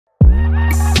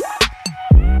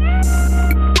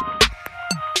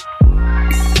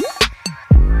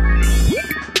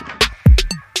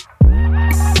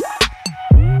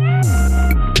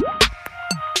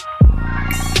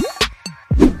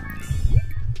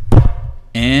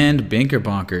And Binker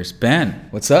Bonkers. Ben,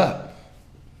 what's up?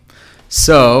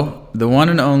 So, the one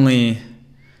and only,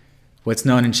 what's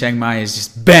known in Chiang Mai is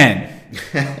just Ben.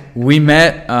 We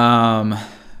met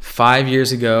 5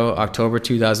 years ago, October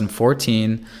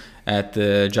 2014, at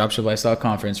the Dropship Lifestyle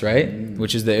Conference, right?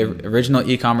 Which is the original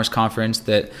e-commerce conference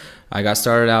that I got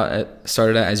started at,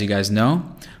 as you guys know.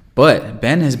 But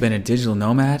Ben has been a digital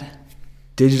nomad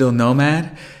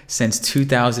since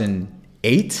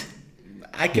 2008.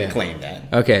 I can claim that.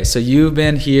 Okay, so you've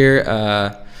been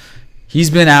here. He's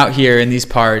been out here in these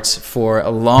parts for a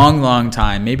long, long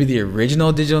time. Maybe the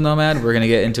original digital nomad. We're gonna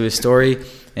get into his story,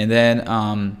 and then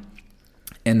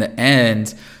in the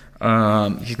end,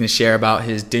 he's gonna share about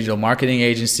his digital marketing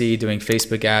agency, doing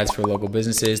Facebook ads for local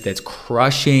businesses. That's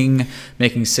crushing,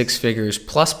 making 6 figures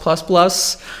plus.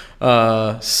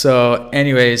 So,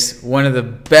 anyways, one of the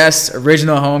best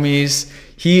original homies.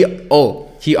 He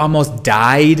almost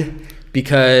died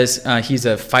because he's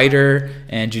a fighter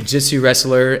and jiu-jitsu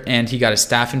wrestler, and he got a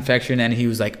staph infection, and he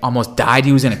was like almost died.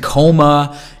 He was in a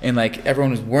coma, and like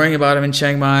everyone was worrying about him in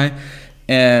Chiang Mai.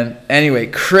 And anyway,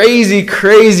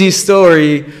 crazy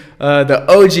story. The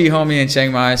OG homie in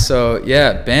Chiang Mai. So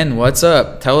yeah, Ben, what's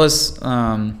up? Tell us,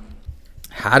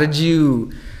 how did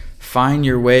you find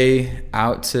your way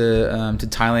out to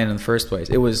Thailand in the first place?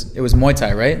 It was Muay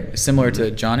Thai, right? Similar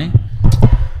to Johnny.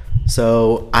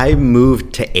 So I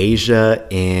moved to Asia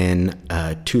in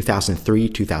 2003,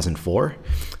 2004,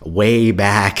 way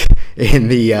back in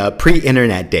the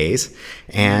pre-internet days.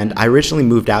 And I originally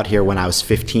moved out here when I was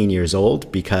 15 years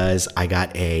old because I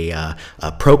got a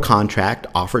pro contract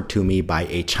offered to me by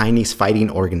a Chinese fighting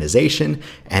organization.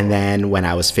 And then when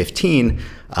I was 15,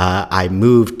 I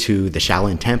moved to the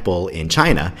Shaolin Temple in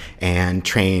China and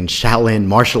trained Shaolin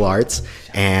martial arts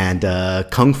and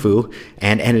Kung Fu,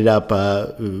 and ended up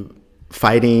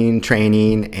fighting,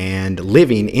 training, and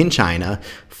living in China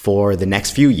for the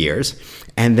next few years.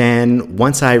 And then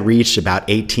once I reached about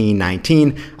 18,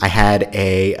 19, I had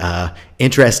a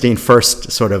interesting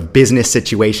first sort of business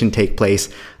situation take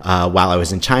place while I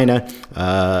was in China.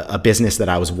 A business that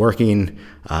I was working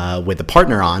with a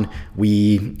partner on.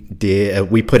 We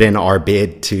put in our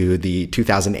bid to the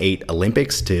 2008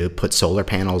 Olympics to put solar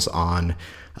panels on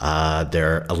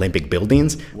their Olympic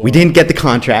buildings. Whoa. We didn't get the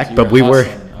contract, but we were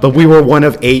one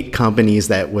of 8 companies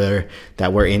that were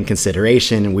in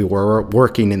consideration, and we were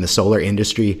working in the solar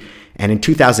industry. And in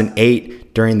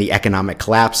 2008, during the economic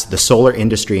collapse, the solar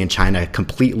industry in China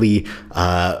completely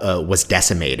was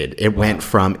decimated. It went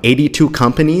from 82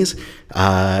 companies.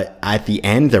 At the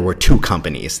end, there were 2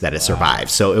 companies that had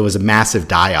survived. So it was a massive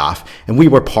die-off, and we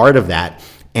were part of that.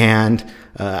 And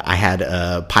I had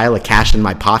a pile of cash in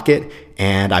my pocket,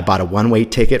 and I bought a one-way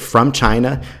ticket from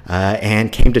China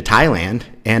and came to Thailand,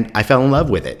 and I fell in love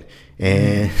with it.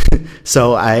 And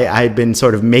so I've been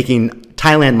sort of making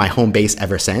Thailand my home base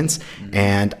ever since.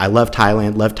 And I love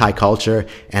Thailand, love Thai culture,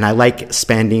 and I like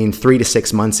spending 3 to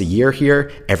 6 months a year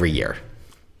here every year.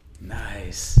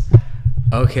 Nice.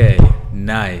 Okay,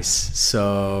 nice.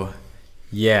 So,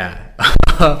 yeah.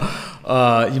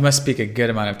 You must speak a good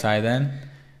amount of Thai then.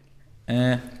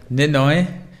 Nit Noi.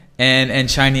 And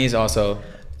Chinese also.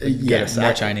 Yes,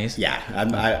 more Chinese. Yeah,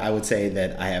 I would say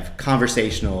that I have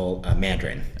conversational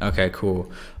Mandarin. Okay,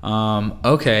 cool.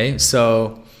 Okay,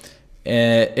 so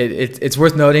it's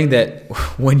worth noting that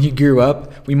when you grew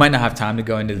up, we might not have time to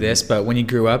go into this, but when you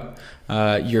grew up,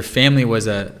 your family was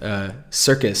a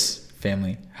circus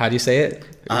family. How do you say it?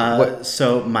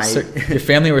 Your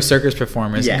family were circus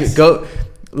performers. Yes.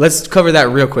 Let's cover that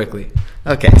real quickly.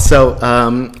 Okay, so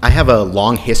I have a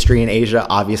long history in Asia.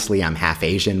 Obviously, I'm half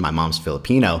Asian. My mom's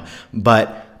Filipino.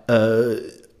 But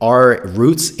our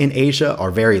roots in Asia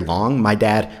are very long. My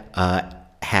dad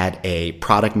had a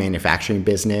product manufacturing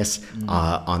business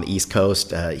on the East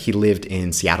Coast. He lived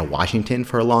in Seattle, Washington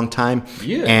for a long time.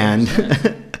 Yeah,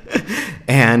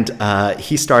 and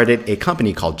he started a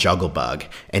company called Jugglebug.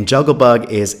 And Jugglebug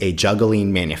is a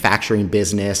juggling manufacturing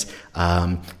business.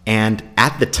 And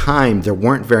at the time, there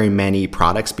weren't very many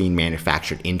products being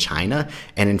manufactured in China.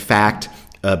 And in fact,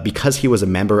 because he was a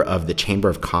member of the Chamber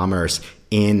of Commerce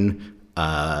in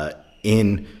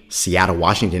Seattle,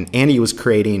 Washington, and he was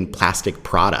creating plastic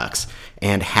products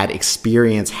and had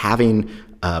experience having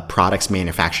products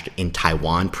manufactured in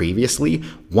Taiwan previously.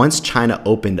 Once China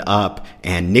opened up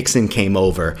and Nixon came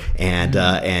over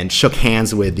and shook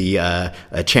hands with the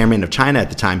chairman of China at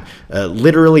the time,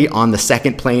 literally on the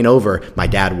second plane over, my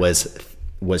dad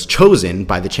was chosen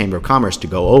by the Chamber of Commerce to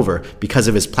go over because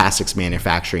of his plastics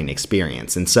manufacturing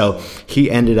experience. And so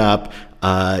he ended up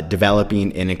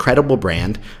developing an incredible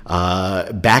brand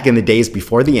back in the days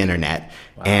before the internet.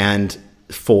 Wow. And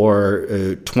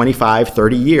for 25,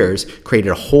 30 years, created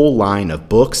a whole line of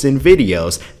books and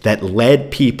videos that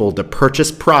led people to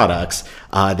purchase products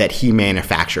that he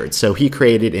manufactured. So he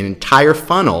created an entire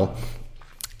funnel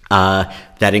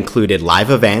that included live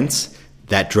events,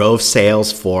 that drove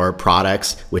sales for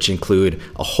products, which include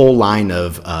a whole line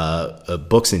of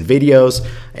books and videos,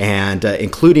 and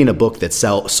including a book that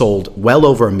sold well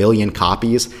over 1 million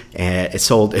copies. It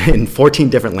sold in 14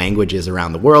 different languages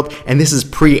around the world, and this is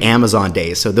pre-Amazon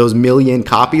days. So those 1 million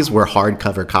copies were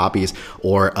hardcover copies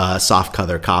or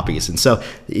softcover copies. And so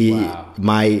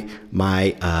my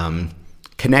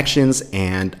connections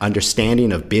and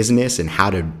understanding of business and how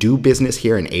to do business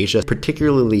here in Asia,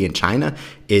 particularly in China,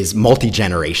 is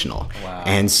multi-generational. Wow.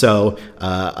 And so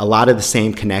a lot of the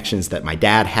same connections that my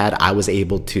dad had, I was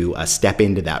able to step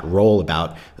into that role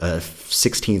about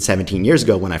 16, 17 years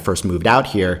ago when I first moved out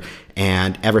here.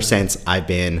 And ever since, I've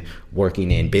been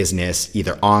working in business,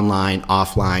 either online,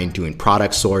 offline, doing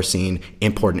product sourcing,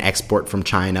 import and export from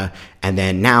China. And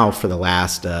then now for the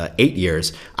last 8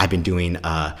 years, I've been doing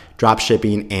drop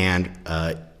shipping and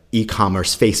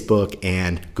e-commerce, Facebook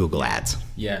and Google ads.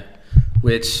 Yeah,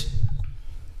 which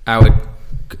I would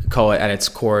call it at its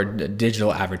core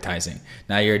digital advertising.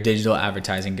 Now you're a digital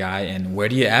advertising guy, and where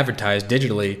do you advertise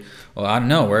digitally? Well, I don't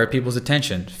know. Where are people's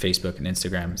attention? Facebook and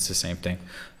Instagram, it's the same thing.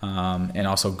 And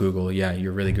also Google. Yeah,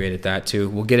 you're really great at that too.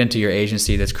 We'll get into your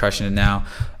agency that's crushing it now.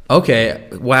 Okay,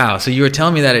 wow. So you were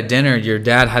telling me that at dinner, your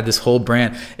dad had this whole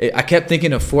brand. I kept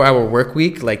thinking of 4 Hour Work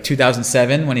Week, like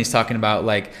 2007, when he's talking about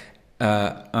like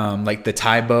the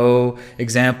Taibo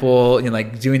example, you know,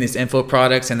 like doing these info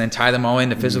products and then tie them all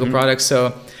into physical products.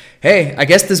 So, hey, I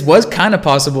guess this was kind of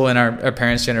possible in our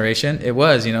parents' generation. It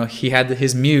was, you know, he had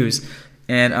his muse.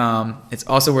 And it's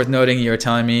also worth noting, you were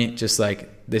telling me just like,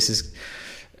 this is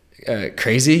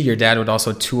crazy. Your dad would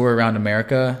also tour around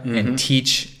America and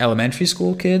teach elementary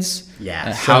school kids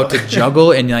how to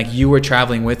juggle. And like you were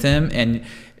traveling with him, and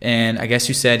I guess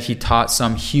you said he taught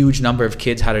some huge number of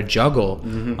kids how to juggle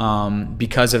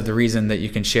because of the reason that you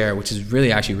can share, which is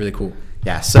really actually really cool.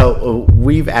 Yeah, so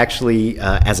we've actually,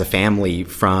 as a family,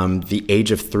 from the age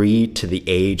of 3 to the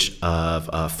age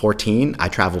of 14, I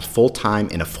traveled full-time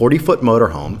in a 40-foot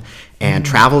motorhome and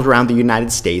traveled around the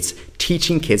United States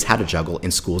teaching kids how to juggle in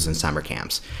schools and summer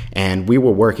camps. And we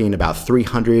were working about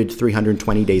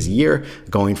 320 days a year,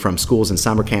 going from schools and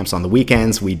summer camps on the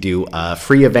weekends. We do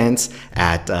free events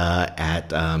at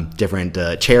different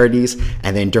charities.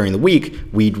 And then during the week,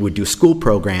 we would do school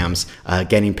programs,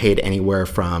 getting paid anywhere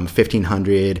from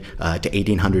 $1,500 to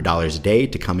 $1,800 a day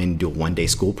to come in and do a one-day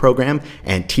school program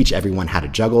and teach everyone how to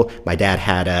juggle. My dad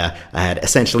had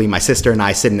essentially my sister and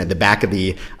I sitting at the back of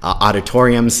the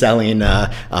auditorium selling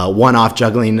one-off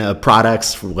juggling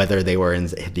products, whether they were in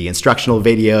the instructional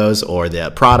videos or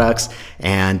the products.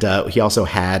 And he also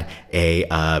had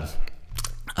I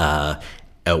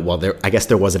guess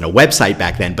there wasn't a website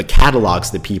back then, but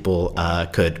catalogs that people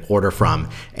could order from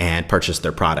and purchase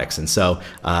their products. And so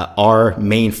our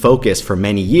main focus for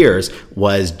many years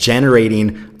was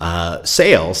generating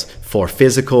sales for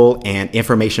physical and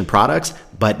information products,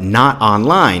 but not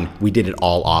online. We did it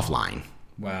all offline.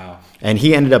 Wow. And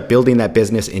he ended up building that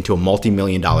business into a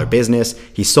multi-million-dollar business.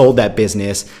 He sold that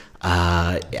business,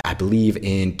 I believe,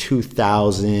 in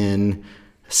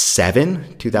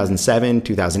 2007,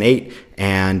 2008,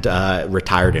 and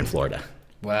retired in Florida.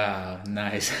 Wow,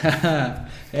 nice.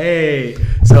 Hey,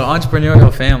 so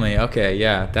entrepreneurial family. Okay,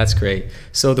 yeah, that's great.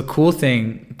 So the cool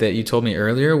thing that you told me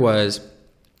earlier was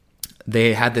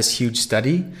they had this huge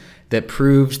study that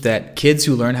proved that kids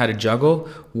who learned how to juggle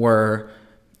were...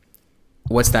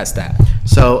 What's that stat?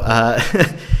 So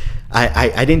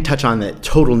I didn't touch on the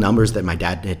total numbers that my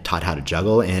dad had taught how to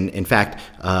juggle. And in fact,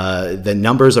 the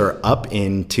numbers are up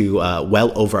into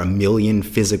well over 1 million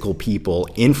physical people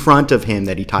in front of him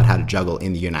that he taught how to juggle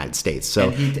in the United States.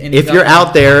 So if you're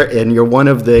out there and you're one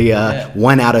of the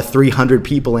 1 out of 300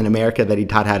 people in America that he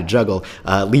taught how to juggle,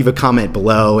 leave a comment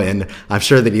below. And I'm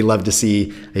sure that he'd love to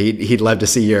see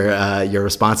your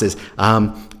responses.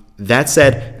 That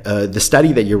said, the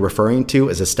study that you're referring to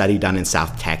is a study done in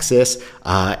South Texas,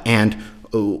 and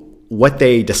what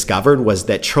they discovered was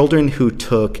that children who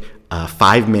took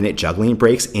 5-minute juggling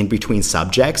breaks in between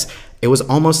subjects, it was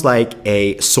almost like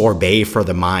a sorbet for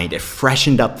the mind. It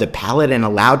freshened up the palate and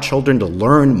allowed children to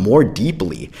learn more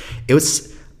deeply. It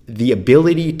was the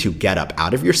ability to get up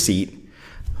out of your seat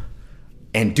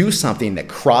and do something that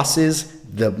crosses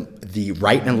the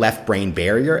right and left brain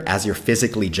barrier as you're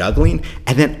physically juggling.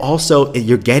 And then also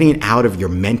you're getting out of your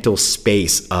mental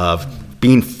space of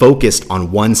being focused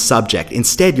on one subject.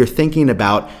 Instead, you're thinking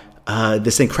about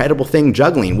this incredible thing,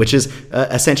 juggling, which is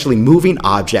essentially moving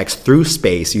objects through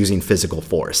space using physical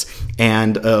force.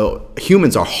 And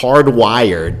humans are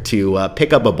hardwired to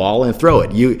pick up a ball and throw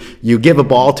it. You give a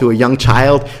ball to a young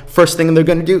child, first thing they're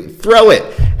going to do, throw it.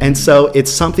 And so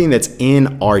it's something that's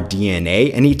in our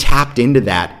DNA, and he tapped into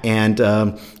that and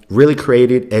really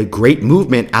created a great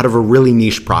movement out of a really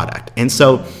niche product. And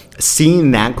so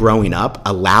seeing that growing up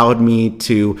allowed me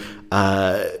to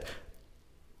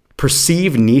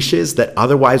perceive niches that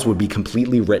otherwise would be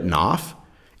completely written off,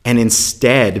 and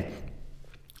instead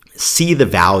see the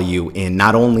value in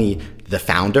not only the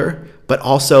founder, but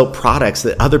also products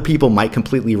that other people might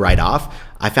completely write off.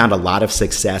 I found a lot of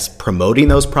success promoting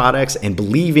those products and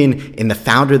believing in the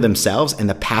founder themselves and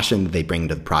the passion that they bring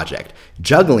to the project.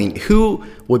 Juggling, who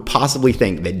would possibly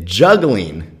think that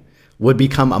juggling would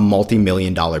become a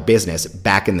multi-million-dollar business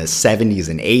back in the 70s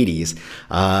and 80s,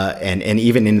 and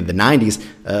even into the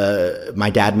 90s. My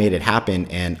dad made it happen,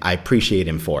 and I appreciate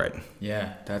him for it.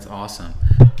 Yeah, that's awesome.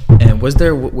 And was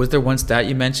there one stat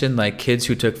you mentioned, like kids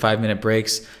who took 5-minute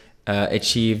breaks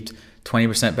achieved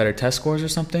 20% better test scores or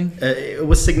something? It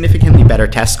was significantly better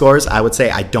test scores. I would say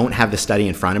I don't have the study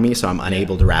in front of me, so I'm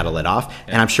unable to rattle it off.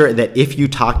 Yeah. And I'm sure that if you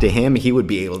talk to him, he would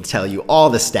be able to tell you all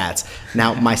the stats.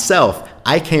 Now, myself,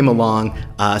 I came along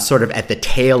sort of at the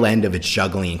tail end of its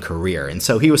juggling career. And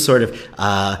so he was sort of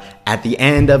at the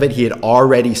end of it. He had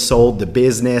already sold the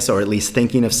business, or at least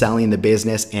thinking of selling the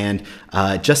business, and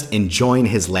just enjoying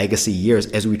his legacy years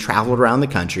as we traveled around the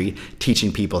country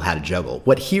teaching people how to juggle.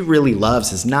 What he really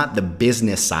loves is not the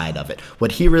business side of it.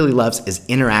 What he really loves is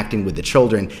interacting with the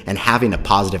children and having a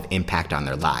positive impact on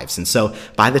their lives. And so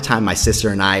by the time my sister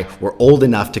and I were old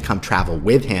enough to come travel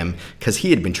with him, because he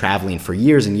had been traveling for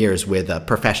years and years with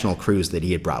professional crews that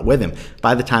he had brought with him.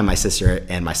 By the time my sister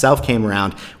and myself came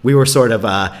around, we were sort of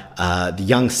the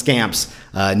young scamps,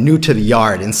 new to the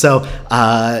yard. And so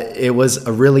it was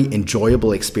a really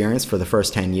enjoyable experience for the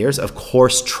first 10 years. Of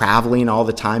course, traveling all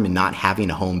the time and not having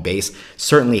a home base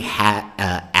certainly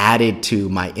added to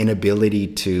my inability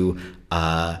to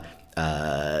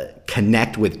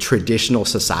connect with traditional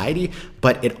society,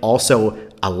 but it also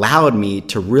allowed me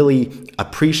to really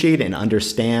appreciate and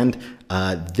understand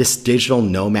this digital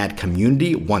nomad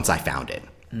community once I found it.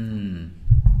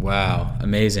 Wow,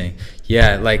 amazing.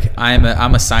 Yeah, like I'm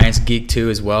a science geek too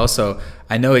as well, so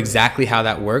I know exactly how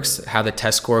that works, how the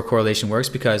test score correlation works,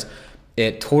 because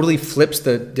it totally flips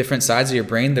the different sides of your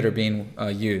brain that are being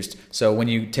used. So when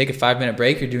you take a 5-minute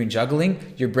break, you're doing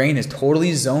juggling, your brain is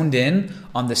totally zoned in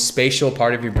on the spatial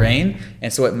part of your brain,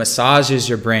 and so it massages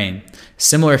your brain.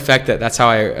 Similar effect, that's how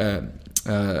I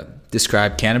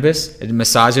describe cannabis. It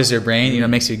massages your brain,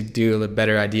 makes you do a little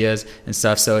better ideas and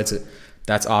stuff. So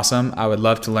that's awesome. I would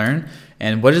love to learn.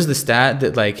 And what is the stat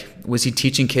that, like, was he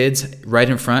teaching kids right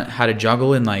in front how to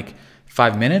juggle in like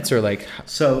 5 minutes, or like?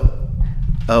 So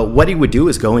what he would do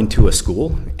is go into a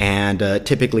school, and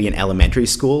typically an elementary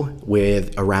school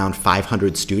with around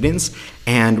 500 students.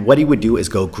 And what he would do is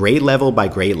go grade level by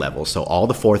grade level. So all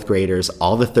the 4th graders,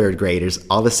 all the 3rd graders,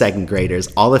 all the 2nd graders,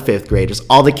 all the 5th graders,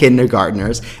 all the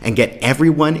kindergartners, and get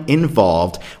everyone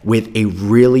involved with a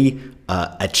really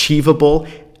achievable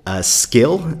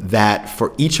skill that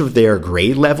for each of their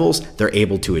grade levels they're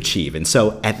able to achieve. And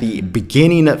so at the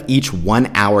beginning of each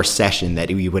 1-hour session that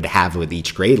we would have with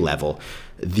each grade level,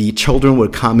 the children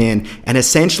would come in, and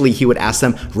essentially he would ask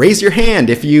them, raise your hand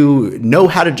if you know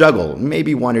how to juggle.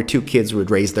 Maybe 1 or 2 kids would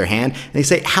raise their hand, and they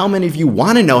say, how many of you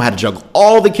want to know how to juggle?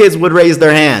 All the kids would raise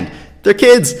their hand. They're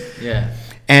kids. Yeah.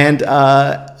 And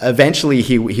eventually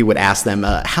he would ask them,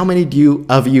 how many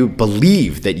of you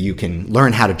believe that you can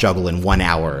learn how to juggle in 1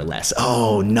 hour or less?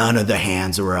 Oh, none of the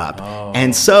hands were up. Oh.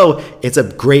 And so it's a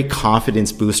great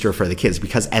confidence booster for the kids,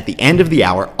 because at the end of the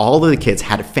hour, all of the kids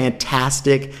had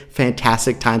fantastic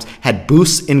times, had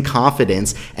boosts in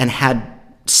confidence, and had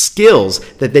skills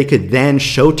that they could then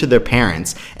show to their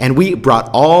parents. And we brought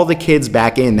all the kids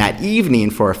back in that evening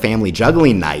for a family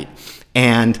juggling night.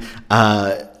 And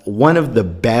one of the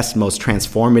best, most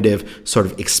transformative sort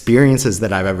of experiences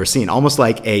that I've ever seen, almost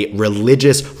like a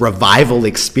religious revival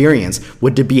experience,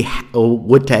 would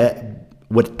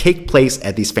take place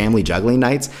at these family juggling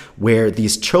nights, where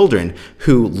these children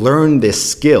who learn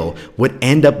this skill would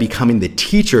end up becoming the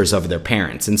teachers of their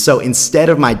parents. And so instead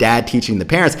of my dad teaching the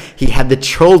parents, he had the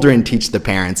children teach the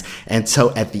parents. And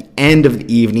so at the end of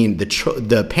the evening,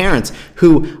 the parents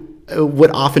who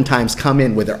would oftentimes come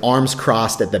in with their arms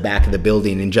crossed at the back of the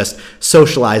building and just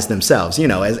socialize themselves,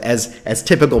 as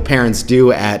typical parents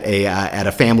do at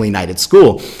a family night at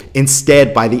school.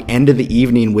 Instead, by the end of the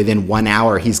evening, within 1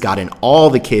 hour, he's gotten all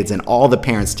the kids and all the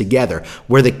parents together,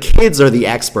 where the kids are the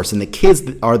experts and the kids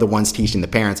are the ones teaching the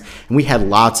parents. And we had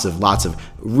lots of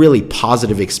really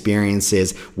positive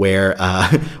experiences where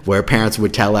parents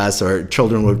would tell us, or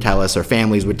children would tell us, or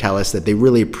families would tell us that they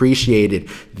really appreciated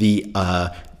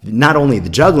not only the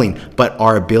juggling, but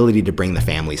our ability to bring the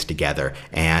families together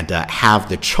and have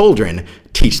the children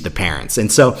teach the parents.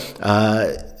 And so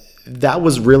that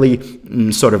was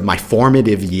really sort of my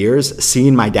formative years,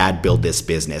 seeing my dad build this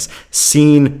business,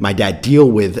 seeing my dad deal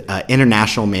with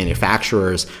international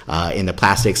manufacturers in the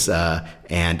plastics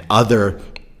and other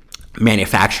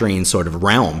manufacturing sort of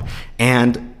realm,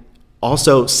 and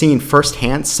also seeing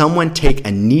firsthand someone take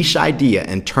a niche idea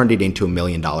and turned it into $1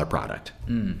 million product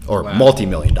or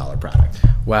multi-million-dollar product.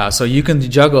 Wow. So you can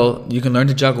learn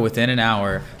to juggle within an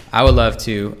hour. I would love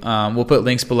to. We'll put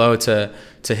links below to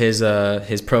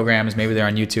his programs. Maybe they're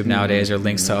on YouTube nowadays, or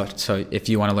links so if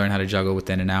you want to learn how to juggle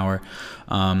within an hour.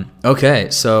 Okay.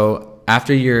 So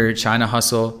after your China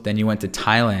hustle, then you went to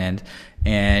Thailand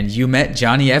and you met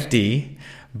Johnny FD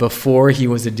before he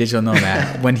was a digital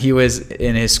nomad, when he was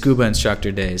in his scuba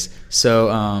instructor days. So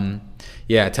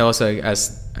tell us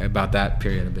about that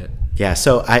period a bit. Yeah,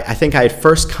 so I think I had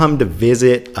first come to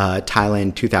visit Thailand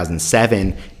in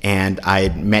 2007, and I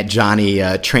had met Johnny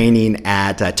training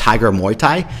at Tiger Muay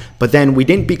Thai, but then we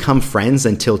didn't become friends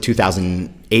until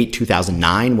 2008,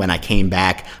 2009, when I came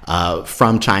back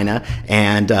from China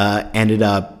and ended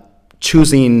up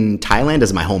choosing Thailand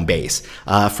as my home base.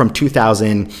 From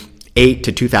 2008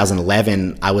 to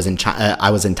 2011, I was in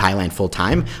Thailand full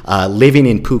time, living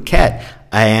in Phuket.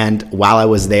 And while I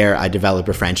was there, I developed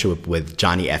a friendship with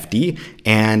Johnny FD,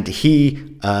 and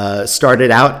he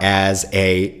started out as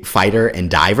a fighter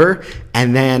and diver,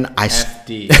 and then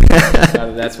FD.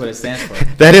 That's what it stands for.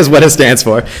 That is what it stands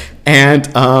for. And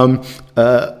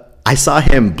I saw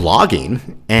him blogging,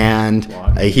 and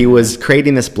he was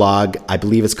creating this blog. I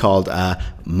believe it's called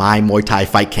My Muay Thai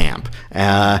Fight Camp,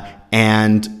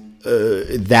 and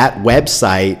that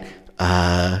website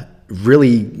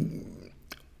really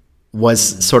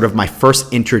was sort of my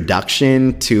first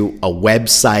introduction to a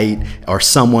website, or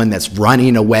someone that's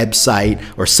running a website,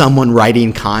 or someone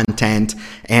writing content.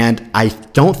 And I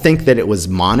don't think that it was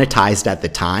monetized at the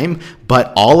time,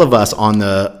 but all of us on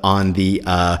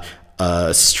the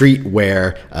street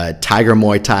where Tiger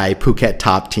Muay Thai, Phuket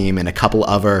Top Team, and a couple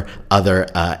other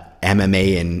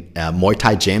MMA and Muay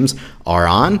Thai gyms are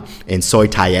on in Soi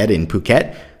Thai Ed in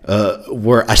Phuket,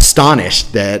 were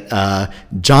astonished that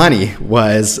Johnny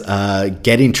was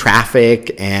getting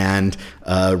traffic and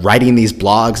writing these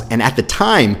blogs. And at the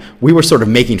time, we were sort of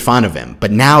making fun of him.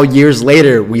 But now, years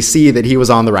later, we see that he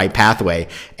was on the right pathway.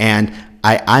 And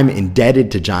I'm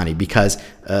indebted to Johnny, because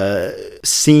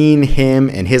seeing him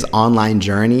and his online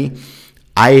journey,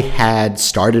 I had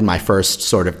started my first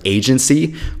sort of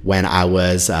agency when I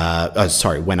was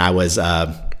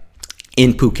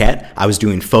in Phuket. I was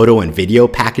doing photo and video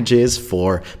packages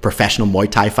for professional Muay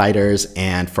Thai fighters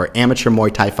and for amateur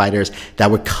Muay Thai fighters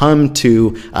that would come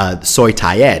to Soi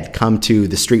Thai Ed, come to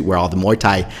the street where all the Muay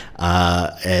Thai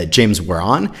gyms were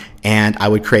on. And I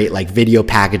would create like video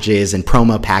packages and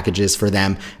promo packages for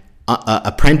them,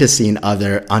 apprenticing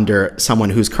under someone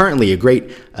who's currently a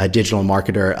great digital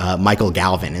marketer, Michael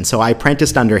Galvin. And so I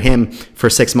apprenticed under him for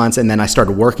 6 months, and then I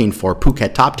started working for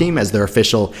Phuket Top Team as their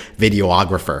official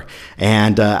videographer.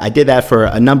 And I did that for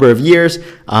a number of years.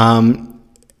 And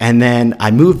then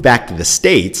I moved back to the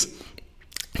States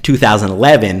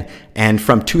 2011, and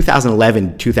from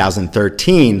 2011 to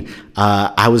 2013,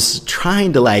 I was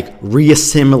trying to like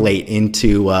reassimilate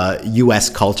into U.S.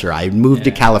 culture. I moved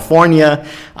to California.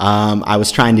 I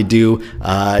was trying to do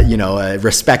a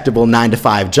respectable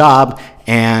 9-to-5 job,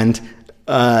 and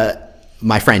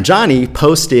my friend Johnny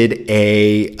posted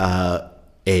a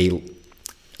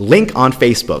link on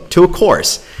Facebook to a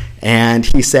course, and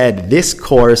he said, "This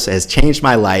course has changed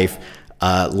my life.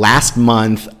 Last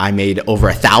month, I made over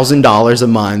 $1,000 a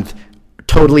month,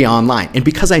 totally online." And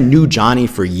because I knew Johnny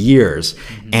for years,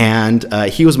 and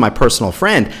he was my personal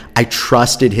friend, I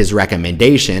trusted his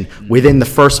recommendation. Within the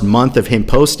first month of him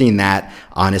posting that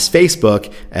on his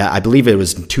Facebook, I believe it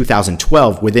was in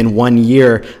 2012, within 1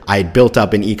 year, I had built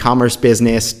up an e-commerce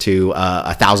business to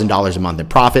 $1,000 a month in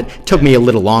profit. It took me a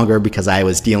little longer because I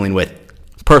was dealing with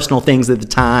personal things at the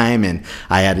time, and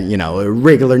I had a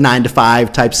regular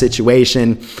 9-to-5 type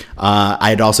situation. I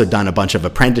had also done a bunch of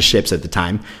apprenticeships at the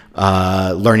time,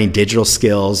 learning digital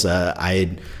skills. I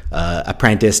had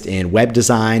apprenticed in web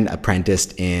design,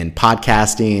 apprenticed in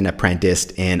podcasting,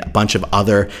 apprenticed in a bunch of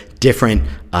other different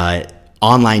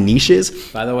online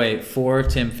niches. By the way, for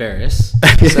Tim Ferriss.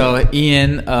 So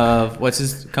Ian of, what's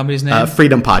his company's name?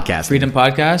 Freedom Podcast. Freedom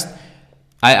Podcast.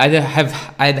 I'd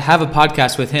have a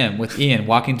podcast with him, with Ian,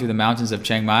 walking through the mountains of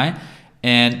Chiang Mai.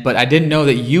 But I didn't know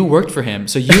that you worked for him.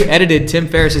 So you edited Tim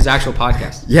Ferriss's actual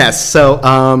podcast. Yes. So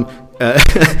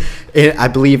I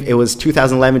believe it was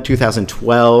 2011,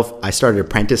 2012. I started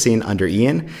apprenticing under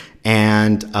Ian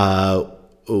and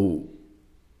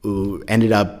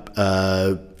ended up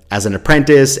as an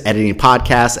apprentice editing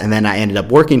podcasts. And then I ended up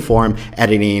working for him,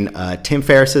 editing Tim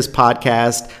Ferriss's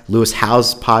podcast, Lewis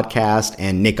Howes' podcast,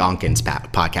 and Nick Onken's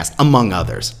podcast, among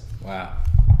others.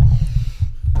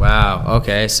 Wow.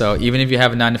 Okay. So even if you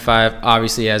have a 9-to-5,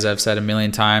 obviously, as I've said a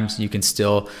million times, you can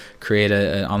still create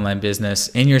an online business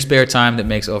in your spare time that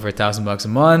makes over $1,000 a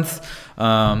month.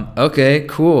 Okay,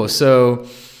 cool. So,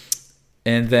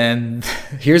 and then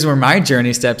here's where my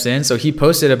journey steps in. So he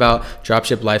posted about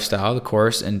Dropship Lifestyle, the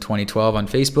course, in 2012 on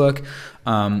Facebook.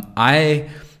 I,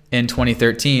 in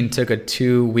 2013, took a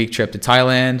 2-week trip to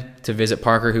Thailand to visit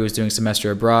Parker, who was doing semester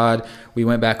abroad. We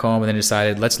went back home and then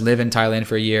decided, let's live in Thailand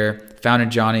for a year. Founded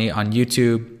Johnny on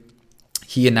YouTube.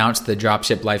 He announced the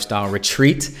Dropship Lifestyle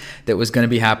Retreat that was going to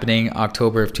be happening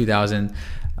October of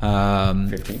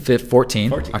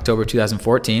 2014. October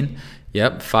 2014.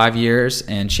 Yep, 5 years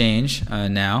and change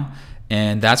now.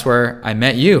 And that's where I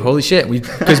met you. Holy shit.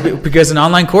 Because an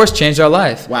online course changed our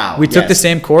life. Wow. We took the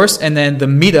same course, and then the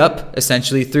meetup,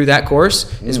 essentially, through that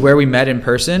course is where we met in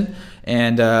person.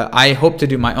 And I hope to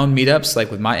do my own meetups,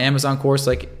 like with my Amazon course,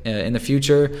 in the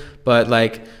future. But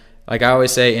like I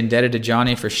always say, indebted to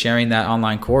Johnny for sharing that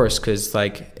online course, because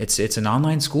it's an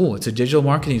online school. It's a digital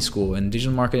marketing school, and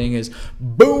digital marketing is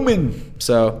booming.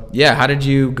 So yeah, how did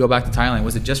you go back to Thailand?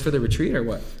 Was it just for the retreat or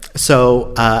what?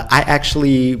 So I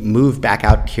actually moved back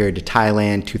out here to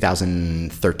Thailand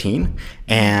 2013,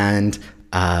 and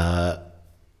I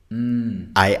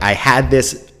had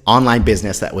this online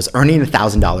business that was earning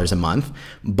 $1,000 a month,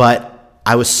 but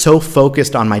I was so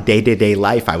focused on my day-to-day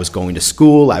life. I was going to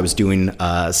school, I was doing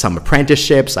some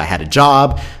apprenticeships, I had a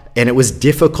job, and it was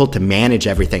difficult to manage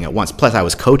everything at once. Plus, I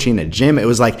was coaching at a gym. It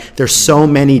was like there's so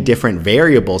many different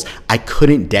variables. I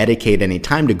couldn't dedicate any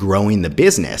time to growing the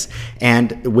business.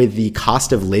 And with the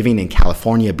cost of living in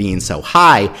California being so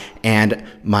high, and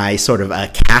my sort of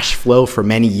cash flow for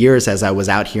many years as I was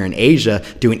out here in Asia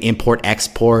doing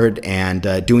import-export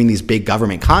and doing these big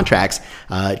government contract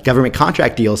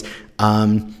deals,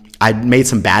 I'd made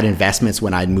some bad investments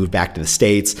when I'd moved back to the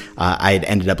States. I'd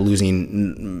ended up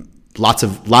losing lots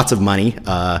of money,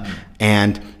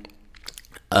 and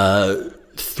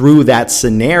through that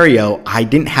scenario, I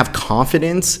didn't have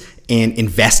confidence in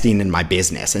investing in my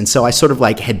business, and so I sort of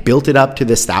had built it up to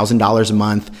this $1,000 a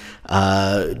month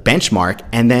benchmark,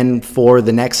 and then for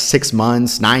the next 6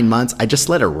 months, 9 months, I just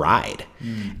let it ride,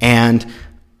 and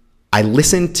I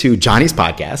listened to Johnny's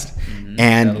podcast.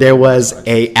 And there was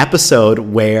a episode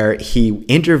where he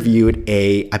interviewed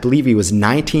I believe he was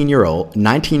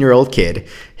 19-year-old kid.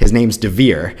 His name's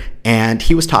Devere. And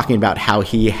he was talking about how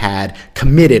he had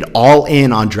committed all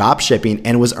in on drop shipping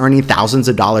and was earning thousands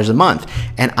of dollars a month.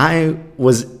 And I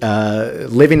was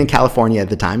living in California at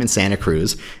the time, in Santa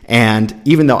Cruz. And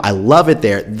even though I love it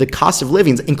there, the cost of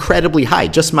living is incredibly high.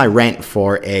 Just my rent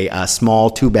for a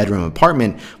small 2-bedroom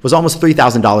apartment was almost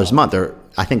 $3,000 a month, or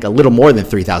I think a little more than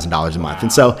 $3,000 a month.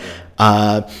 And so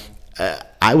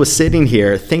I was sitting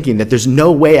here thinking that there's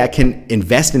no way I can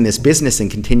invest in this business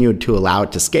and continue to allow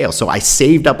it to scale. So I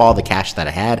saved up all the cash that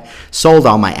I had, sold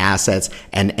all my assets,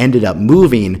 and ended up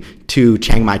moving to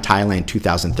Chiang Mai, Thailand,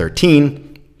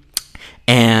 2013.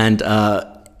 And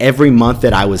every month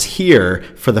that I was here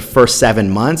for the first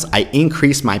 7 months, I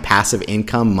increased my passive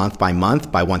income month by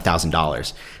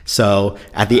 $1,000. So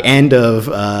at the end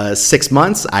of 6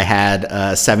 months, I had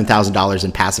 $7,000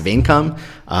 in passive income.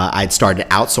 I'd started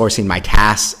outsourcing my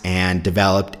tasks and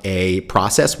developed a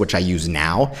process, which I use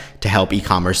now to help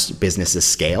e-commerce businesses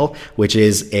scale, which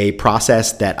is a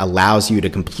process that allows you to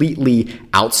completely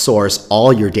outsource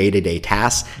all your day-to-day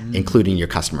tasks, including your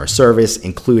customer service,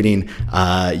 including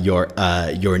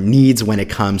your needs when it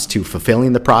comes to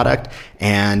fulfilling the product.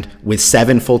 And with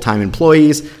 7 full-time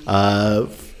employees,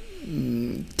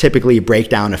 typically break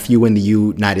down a few in the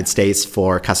United States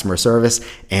for customer service,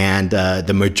 and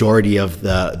the majority of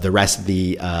the rest of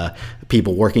the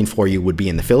people working for you would be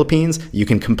in the Philippines, you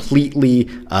can completely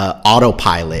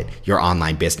autopilot your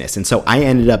online business. And so I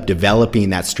ended up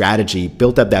developing that strategy,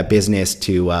 built up that business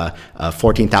to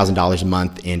 $14,000 a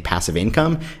month in passive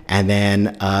income, and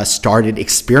then started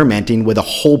experimenting with a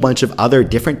whole bunch of other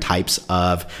different types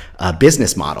of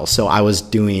business models. So I was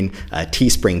doing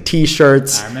Teespring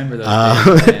t-shirts. I remember those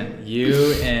days, man.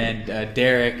 You and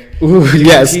Derek. Ooh,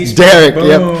 yes, Derek. Boom.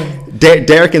 Yep.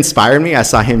 Derek inspired me. I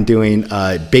saw him doing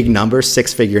big numbers,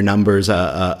 6-figure numbers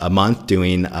a month,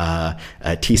 doing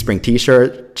Teespring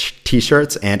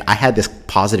t-shirts, and I had this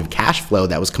positive cash flow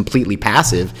that was completely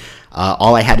passive.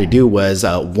 All I had to do was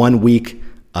 1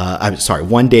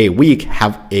 day a week,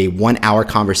 have a 1-hour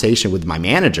conversation with my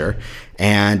manager,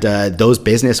 and those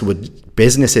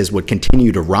businesses would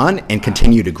continue to run and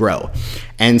continue to grow.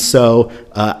 And so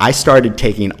I started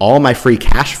taking all my free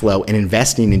cash flow and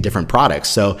investing in different products.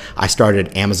 So I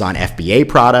started Amazon FBA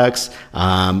products.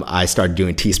 I started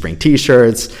doing Teespring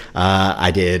t-shirts. I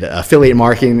did affiliate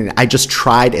marketing. I just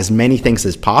tried as many things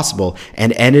as possible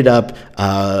and ended up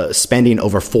spending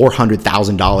over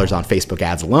 $400,000 on Facebook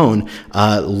ads alone,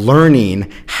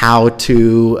 learning how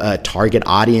to target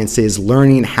audiences,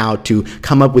 learning how to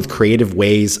come up with creative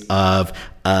ways of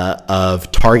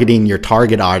targeting your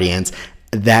target audience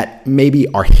that maybe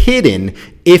are hidden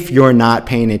if you're not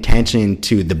paying attention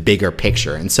to the bigger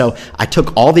picture. And so I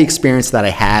took all the experience that I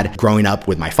had growing up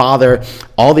with my father,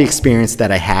 all the experience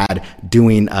that I had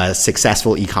doing a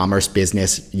successful e-commerce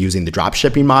business using the drop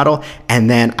shipping model, and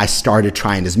then I started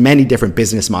trying as many different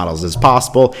business models as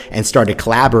possible and started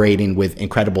collaborating with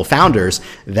incredible founders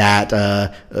that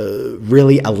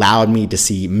really allowed me to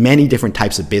see many different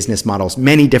types of business models,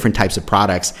 many different types of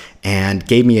products, and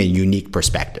gave me a unique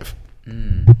perspective.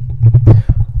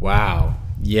 Wow.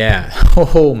 Yeah.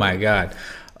 Oh my God.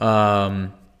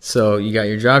 So you got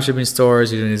your dropshipping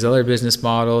stores, you're doing these other business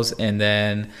models, and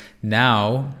then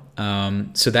now,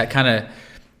 so that kind of,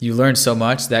 you learned so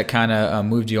much that kind of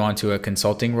moved you onto a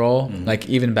consulting role, like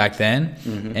even back then.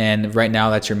 And right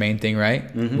now that's your main thing,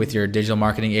 right? With your digital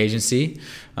marketing agency,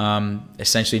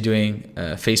 essentially doing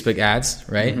Facebook ads,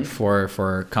 right?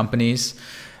 For companies.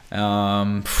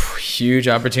 Huge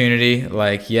opportunity.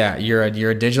 Like, yeah, you're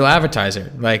a digital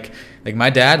advertiser. Like my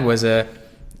dad was an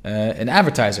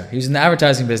advertiser. He was in the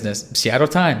advertising business, Seattle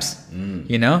Times,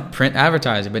 print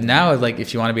advertising. But now, like,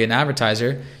 if you want to be an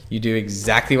advertiser, you do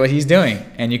exactly what he's doing,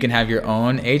 and you can have your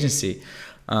own agency.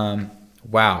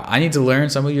 Wow, I need to learn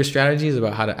some of your strategies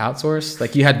about how to outsource.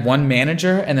 Like, you had one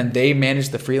manager, and then they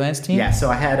managed the freelance team. Yeah, so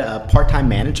I had a part-time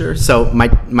manager. So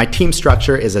my team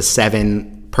structure is a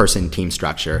 7-person team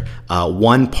structure,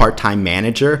 one part-time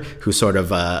manager who sort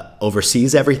of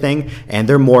oversees everything, and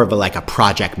they're more of a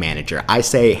project manager. I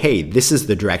say, hey, this is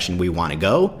the direction we want to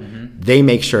go. They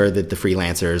make sure that the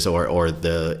freelancers or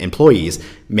the employees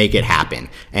make it happen.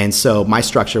 And so my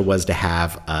structure was to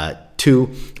have 2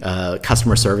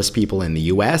 customer service people in the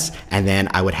US, and then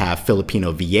I would have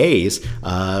Filipino VAs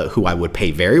who I would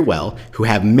pay very well, who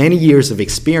have many years of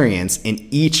experience in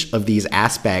each of these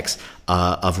aspects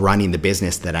of running the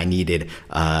business that I needed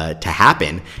to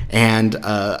happen. And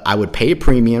I would pay a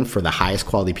premium for the highest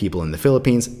quality people in the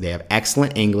Philippines. They have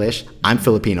excellent English. I'm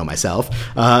Filipino myself,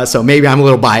 so maybe I'm a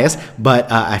little biased,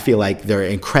 but I feel like they're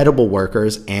incredible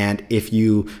workers. And if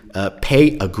you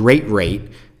pay a great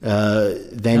rate,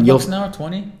 then you'll now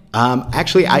 20.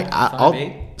 Actually, I'll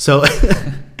so.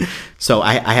 So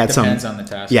I had depends on the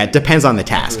task. Yeah, it depends on the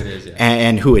task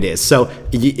and who it is. So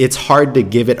it's hard to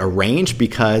give it a range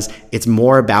because it's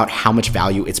more about how much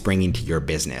value it's bringing to your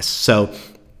business. So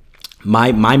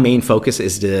my main focus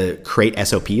is to create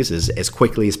SOPs as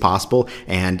quickly as possible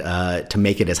and to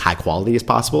make it as high quality as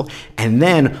possible. And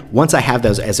then once I have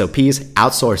those SOPs,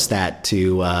 outsource that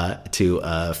to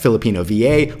a Filipino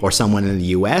VA or someone in the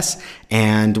US.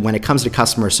 And when it comes to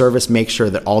customer service, make sure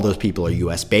that all those people are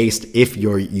US based if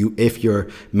your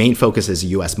main focus is a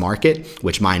US market,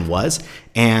 which mine was.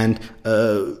 And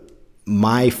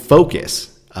my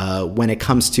focus when it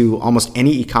comes to almost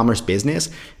any e-commerce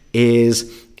business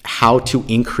is how to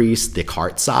increase the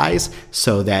cart size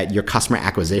so that your customer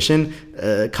acquisition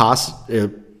costs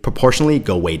proportionally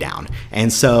go way down.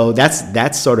 And so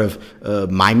that's sort of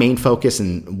my main focus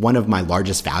and one of my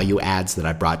largest value adds that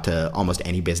I brought to almost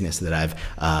any business that I've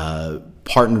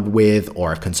partnered with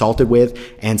or consulted with.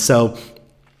 And so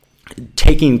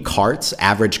taking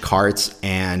average carts,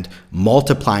 and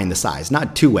multiplying the size,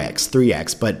 not 2x,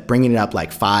 3x, but bringing it up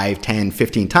like 5, 10,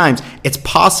 15 times, it's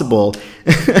possible.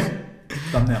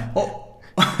 Thumbnail. Oh.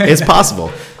 It's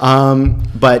possible,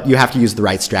 but you have to use the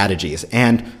right strategies.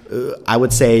 And I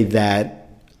would say that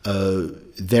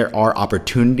there are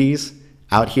opportunities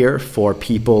out here for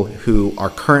people who are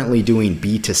currently doing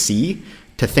B2C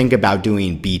to think about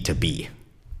doing B2B.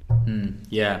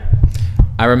 Yeah.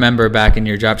 I remember back in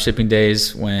your drop shipping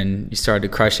days when you started to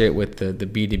crush it with the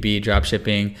B2B drop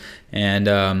shipping,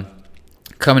 and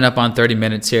coming up on 30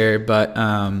 minutes here. But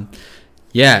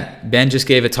yeah, Ben just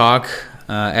gave a talk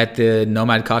at the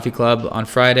Nomad Coffee Club on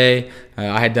Friday.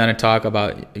 I had done a talk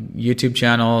about YouTube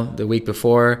channel the week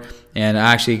before, and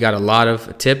I actually got a lot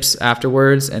of tips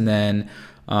afterwards. And then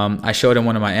I showed him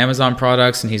one of my Amazon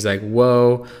products, and he's like,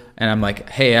 whoa. And I'm like,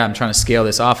 hey, I'm trying to scale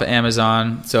this off of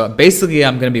Amazon. So basically,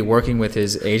 I'm going to be working with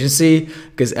his agency,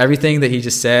 because everything that he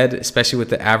just said, especially with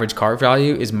the average cart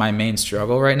value, is my main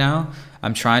struggle right now.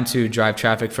 I'm trying to drive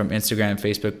traffic from Instagram,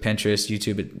 Facebook, Pinterest,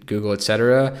 YouTube, Google,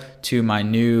 etc., to my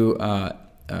new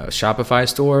Shopify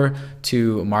store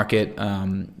to market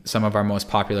some of our most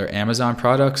popular Amazon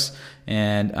products.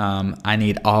 And I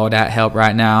need all that help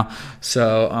right now.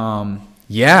 So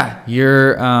yeah, do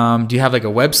you have like a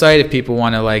website if people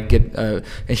want to like get,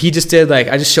 he just did like,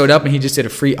 I just showed up and he just did a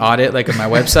free audit like of my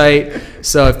website.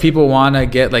 So if people want to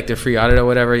get like the free audit or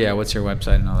whatever, yeah, what's your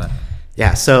website and all that?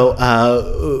 Yeah, so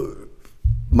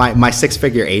my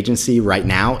six-figure agency right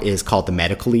now is called the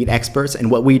Medical Lead Experts. And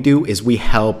what we do is we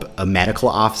help medical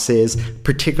offices,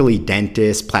 particularly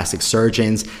dentists, plastic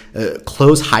surgeons,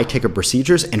 close high-ticket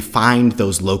procedures and find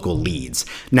those local leads.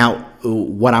 Now,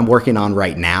 what I'm working on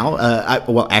right now,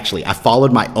 I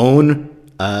followed my own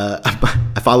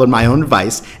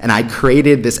advice, and I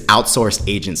created this outsourced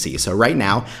agency. So right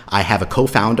now I have a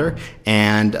co-founder,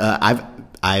 and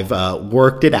I've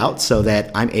worked it out so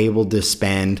that I'm able to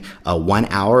spend 1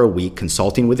 hour a week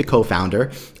consulting with the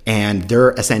co-founder, and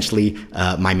they're essentially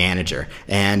my manager.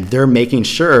 And they're making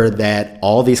sure that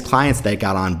all these clients that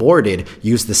got onboarded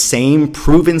use the same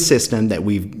proven system that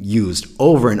we've used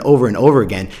over and over and over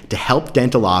again to help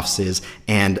dental offices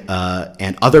and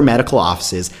other medical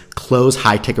offices close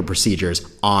high-ticket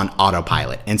procedures on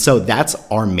autopilot. And so that's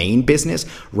our main business.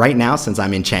 Right now, since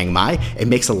I'm in Chiang Mai, it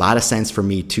makes a lot of sense for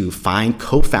me to find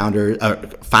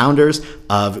founders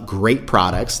of great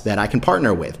products that I can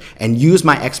partner with and use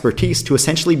my expertise to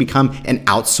essentially become an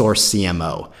outsourced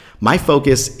CMO. My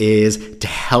focus is to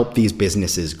help these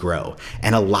businesses grow.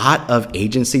 And a lot of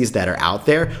agencies that are out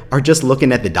there are just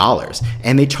looking at the dollars,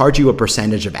 and they charge you a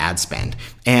percentage of ad spend.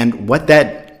 And what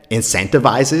that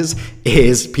incentivizes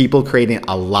is people creating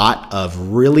a lot of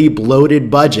really bloated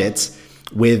budgets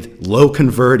with low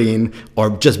converting or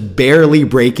just barely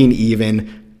breaking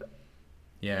even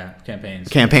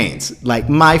campaigns. Like,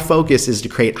 my focus is to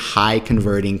create high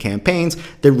converting campaigns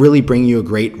that really bring you a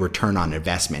great return on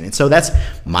investment. And so that's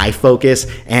my focus.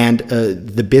 And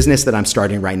the business that I'm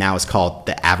starting right now is called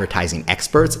the Advertising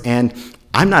Experts. And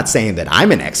I'm not saying that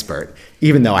I'm an expert,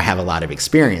 even though I have a lot of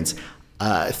experience.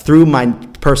 Through my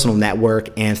personal network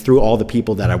and through all the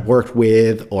people that I've worked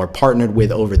with or partnered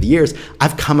with over the years,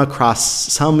 I've come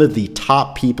across some of the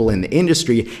top people in the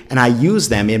industry, and I use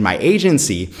them in my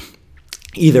agency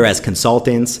either as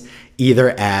consultants,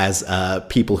 either as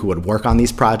people who would work on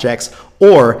these projects,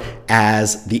 or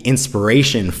as the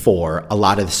inspiration for a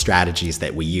lot of the strategies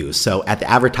that we use. So at the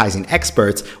Advertising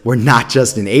Experts, we're not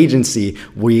just an agency,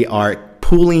 we are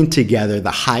pooling together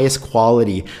the highest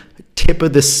quality tip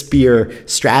of the spear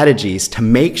strategies to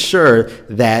make sure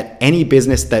that any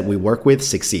business that we work with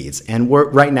succeeds. And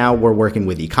right now we're working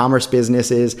with e-commerce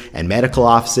businesses and medical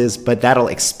offices, but that'll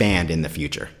expand in the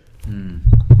future.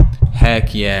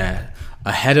 Heck yeah.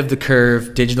 Ahead of the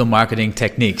curve digital marketing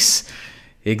techniques.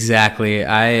 Exactly.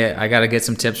 I got to get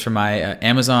some tips from my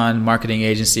Amazon marketing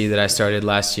agency that I started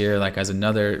last year, like as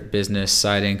another business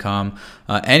side income.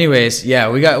 Anyways, yeah,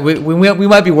 we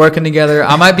might be working together.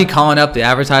 I might be calling up the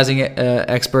advertising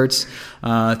experts to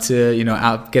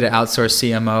get an outsourced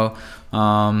CMO.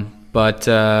 But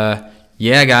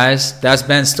yeah, guys, that's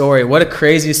Ben's story. What a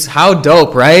crazy, how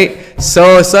dope, right?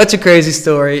 Such a crazy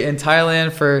story in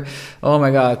Thailand for, oh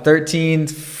my God, 13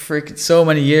 freaking so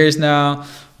many years now.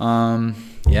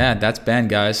 Yeah, that's Ben,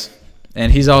 guys.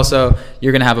 And he's also,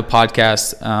 you're going to have a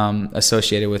podcast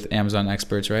associated with Amazon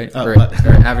Experts, right? Or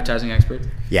advertising experts?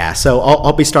 Yeah, so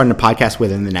I'll be starting a podcast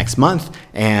within the next month.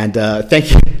 And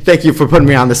thank you for putting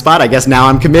me on the spot. I guess now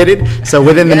I'm committed. So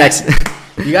within the next...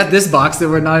 You got this box that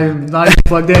we're not even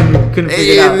plugged in. You couldn't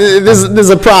figure it out. This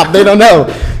is a prop. They don't know.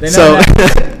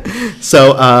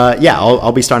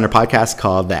 I'll be starting a podcast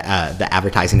called the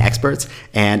Advertising Experts,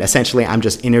 and essentially I'm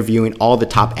just interviewing all the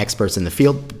top experts in the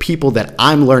field, people that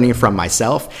I'm learning from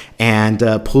myself, and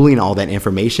pooling all that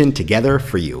information together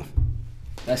for you.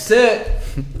 That's it.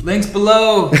 Links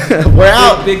below. We're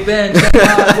out. Big Ben. Check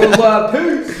out.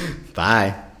 Peace.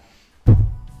 Bye.